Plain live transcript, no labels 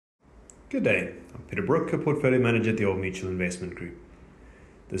Good day, I'm Peter Brook, a Portfolio Manager at the Old Mutual Investment Group.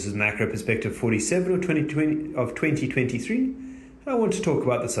 This is Macro Perspective 47 of 2023, and I want to talk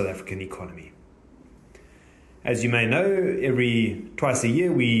about the South African economy. As you may know, twice a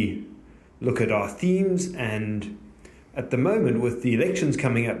year we look at our themes, and at the moment with the elections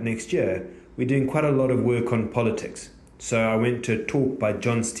coming up next year, we're doing quite a lot of work on politics. So I went to a talk by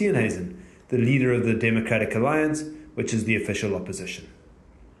John Steenhuisen, the leader of the Democratic Alliance, which is the official opposition.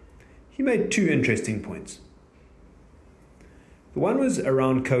 He made two interesting points. The one was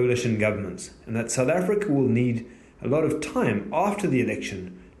around coalition governments, and that South Africa will need a lot of time after the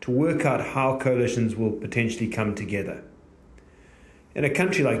election to work out how coalitions will potentially come together. In a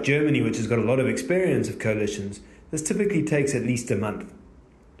country like Germany, which has got a lot of experience of coalitions, this typically takes at least a month.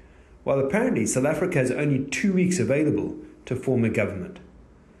 While apparently South Africa has only 2 weeks available to form a government,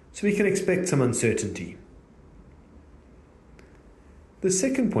 so we can expect some uncertainty. The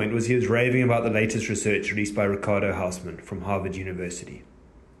second point was he was raving about the latest research released by Ricardo Hausmann from Harvard University.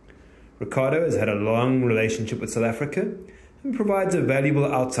 Ricardo has had a long relationship with South Africa and provides a valuable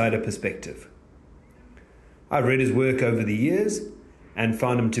outsider perspective. I've read his work over the years and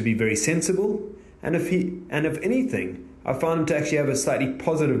found him to be very sensible, and if anything, I found him to actually have a slightly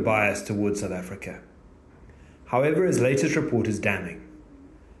positive bias towards South Africa. However, his latest report is damning.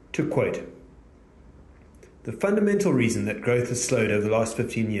 To quote, "The fundamental reason that growth has slowed over the last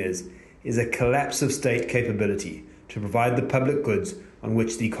 15 years is a collapse of state capability to provide the public goods on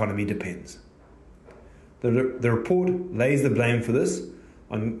which the economy depends." The report lays the blame for this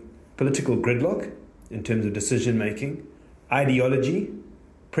on political gridlock in terms of decision making, ideology,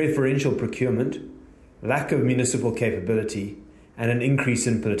 preferential procurement, lack of municipal capability, and an increase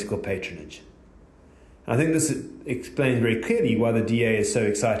in political patronage. I think this explains very clearly why the DA is so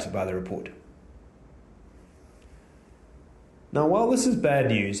excited by the report. Now, while this is bad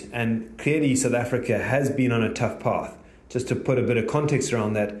news, and clearly South Africa has been on a tough path, just to put a bit of context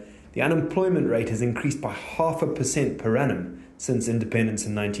around that, the unemployment rate has increased by 0.5% per annum since independence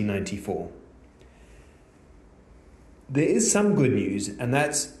in 1994. There is some good news, and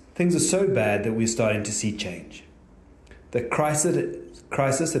that's things are so bad that we're starting to see change. The crisis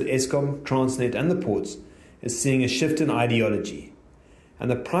at Eskom, Transnet and the ports is seeing a shift in ideology,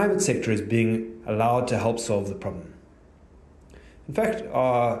 and the private sector is being allowed to help solve the problem. In fact,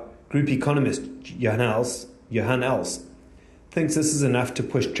 our group economist, Johan Els, thinks this is enough to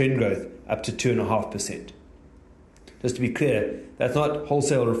push trend growth up to 2.5%. Just to be clear, that's not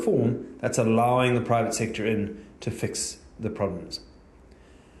wholesale reform, that's allowing the private sector in to fix the problems.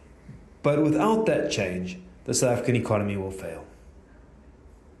 But without that change, the South African economy will fail.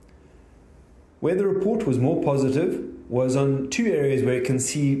 Where the report was more positive was on two areas where it can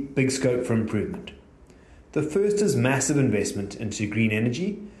see big scope for improvement. The first is massive investment into green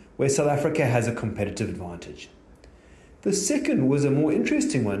energy, where South Africa has a competitive advantage. The second was a more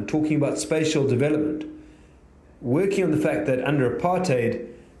interesting one, talking about spatial development, working on the fact that under apartheid,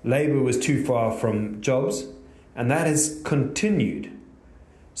 labour was too far from jobs, and that has continued.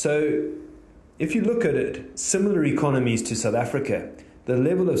 So if you look at it, similar economies to South Africa, the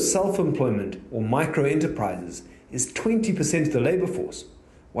level of self-employment or micro-enterprises is 20% of the labour force,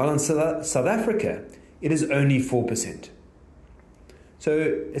 while in South Africa, it is only 4%.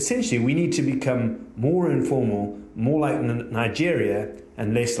 So essentially, we need to become more informal, more like Nigeria,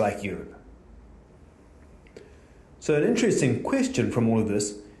 and less like Europe. So an interesting question from all of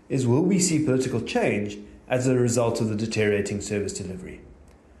this is, will we see political change as a result of the deteriorating service delivery?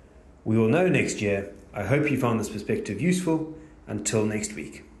 We will know next year. I hope you found this perspective useful. Until next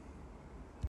week.